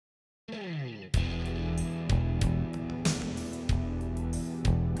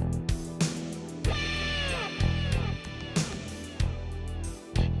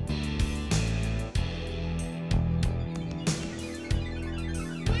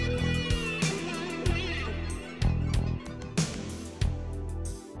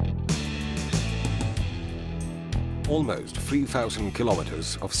Almost 3,000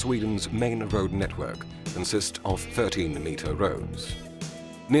 kilometers of Sweden's main road network consist of 13-meter roads.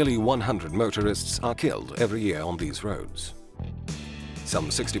 Nearly 100 motorists are killed every year on these roads. Some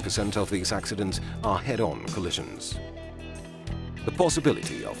 60% of these accidents are head-on collisions. The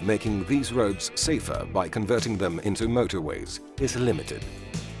possibility of making these roads safer by converting them into motorways is limited,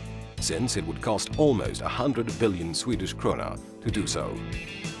 since it would cost almost 100 billion Swedish krona to do so.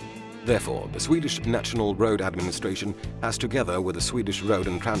 Therefore, the Swedish National Road Administration has, together with the Swedish Road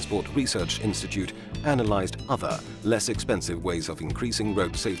and Transport Research Institute, analyzed other, less expensive ways of increasing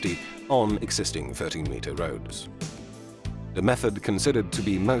road safety on existing 13-meter roads. The method considered to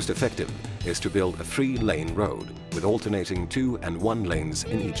be most effective is to build a 3-lane road with alternating 2 and 1 lanes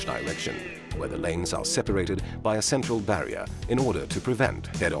in each direction, where the lanes are separated by a central barrier in order to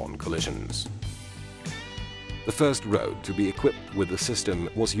prevent head-on collisions. The first road to be equipped with the system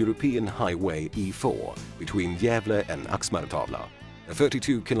was European Highway E4 between Gävle and Axmartavla, a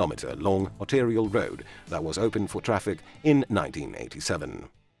 32-kilometer long arterial road that was opened for traffic in 1987.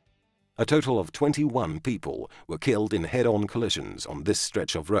 A total of 21 people were killed in head-on collisions on this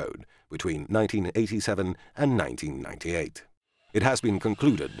stretch of road between 1987 and 1998. It has been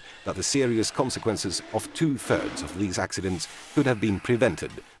concluded that the serious consequences of 2/3 of these accidents could have been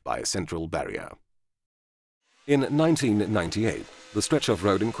prevented by a central barrier. In 1998, the stretch of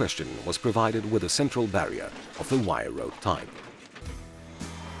road in question was provided with a central barrier of the wire rope type.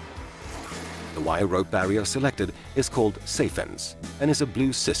 The wire rope barrier selected is called SAFENCE and is a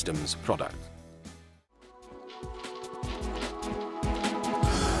Blue Systems product.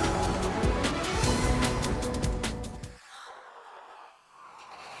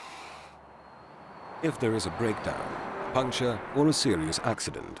 If there is a breakdown, puncture or a serious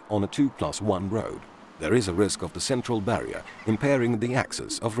accident on a 2+1 road, there is a risk of the central barrier impairing the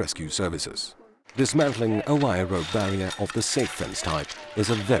access of rescue services. Dismantling a wire rope barrier of the SAFENCE type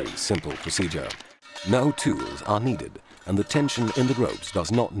is a very simple procedure. No tools are needed and the tension in the ropes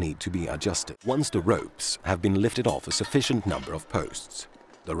does not need to be adjusted. Once the ropes have been lifted off a sufficient number of posts,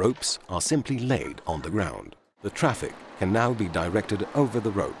 the ropes are simply laid on the ground. The traffic can now be directed over the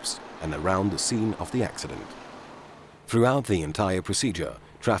ropes and around the scene of the accident. Throughout the entire procedure,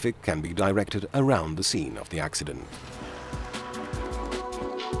 traffic can be directed around the scene of the accident.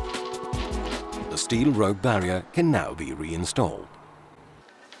 The steel rope barrier can now be reinstalled.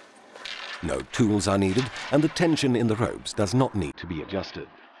 No tools are needed and the tension in the ropes does not need to be adjusted.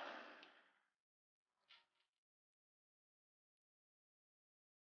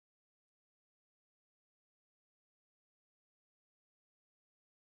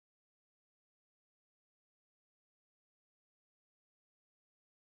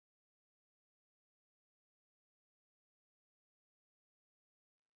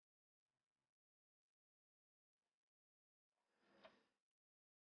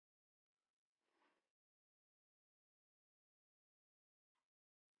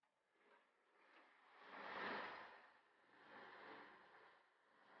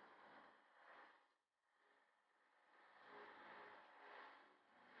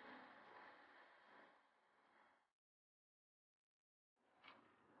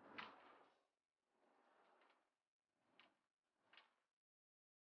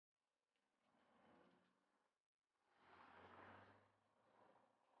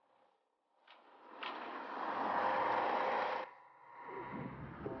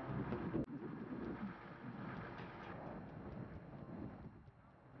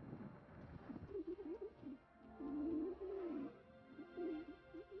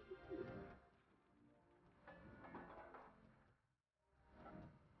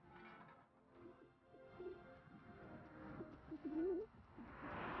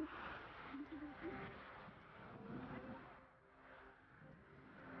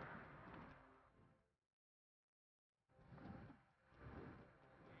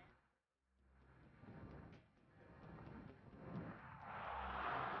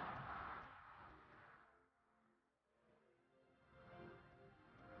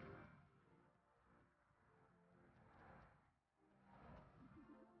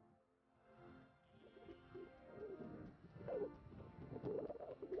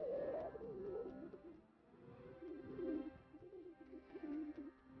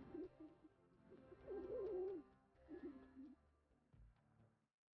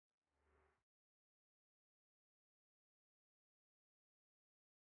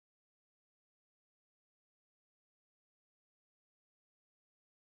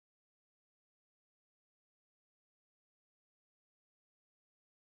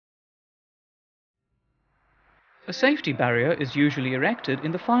 A safety barrier is usually erected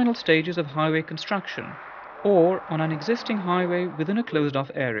in the final stages of highway construction, or on an existing highway within a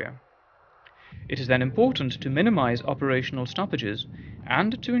closed-off area. It is then important to minimize operational stoppages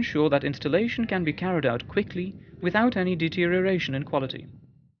and to ensure that installation can be carried out quickly without any deterioration in quality.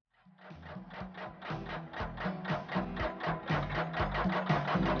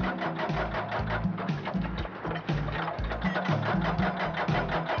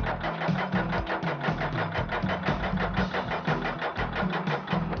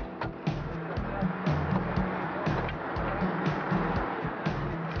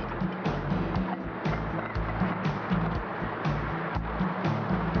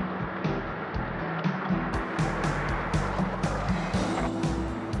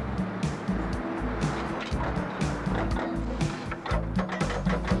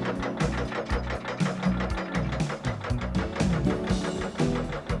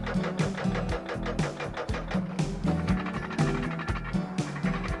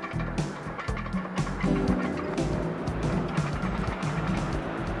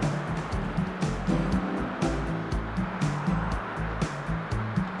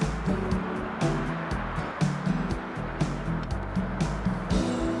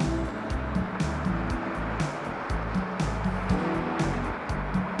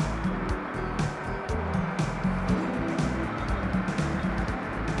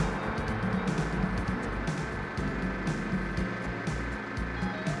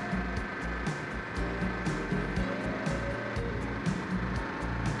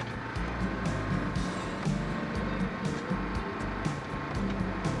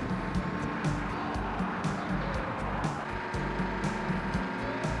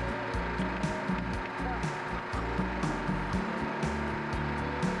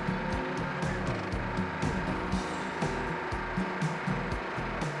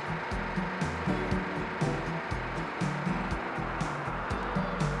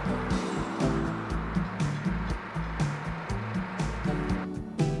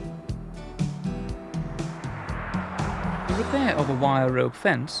 The repair of a wire rope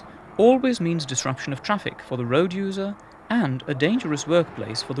fence always means disruption of traffic for the road user and a dangerous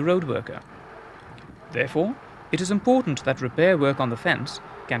workplace for the road worker. Therefore, it is important that repair work on the fence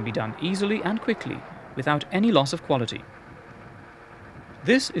can be done easily and quickly without any loss of quality.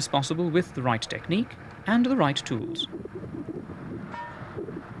 This is possible with the right technique and the right tools.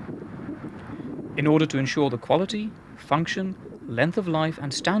 In order to ensure the quality, function, length of life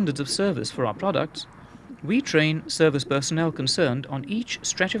and standards of service for our products, we train service personnel concerned on each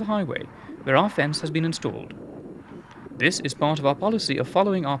stretch of highway where our fence has been installed. This is part of our policy of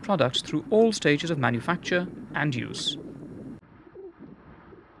following our products through all stages of manufacture and use.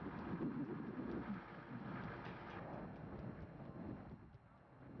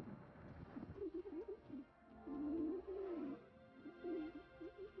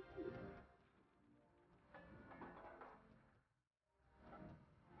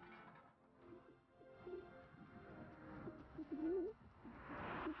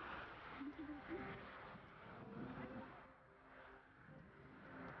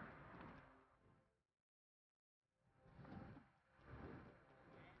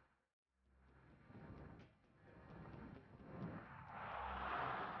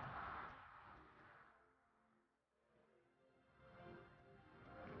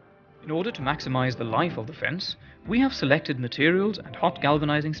 In order to maximize the life of the fence, we have selected materials and hot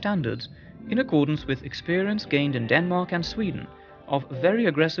galvanizing standards in accordance with experience gained in Denmark and Sweden of very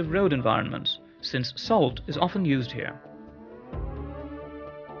aggressive road environments, since salt is often used here.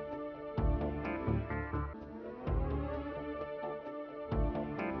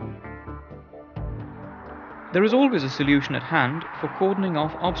 There is always a solution at hand for cordoning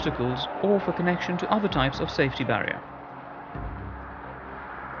off obstacles or for connection to other types of safety barrier.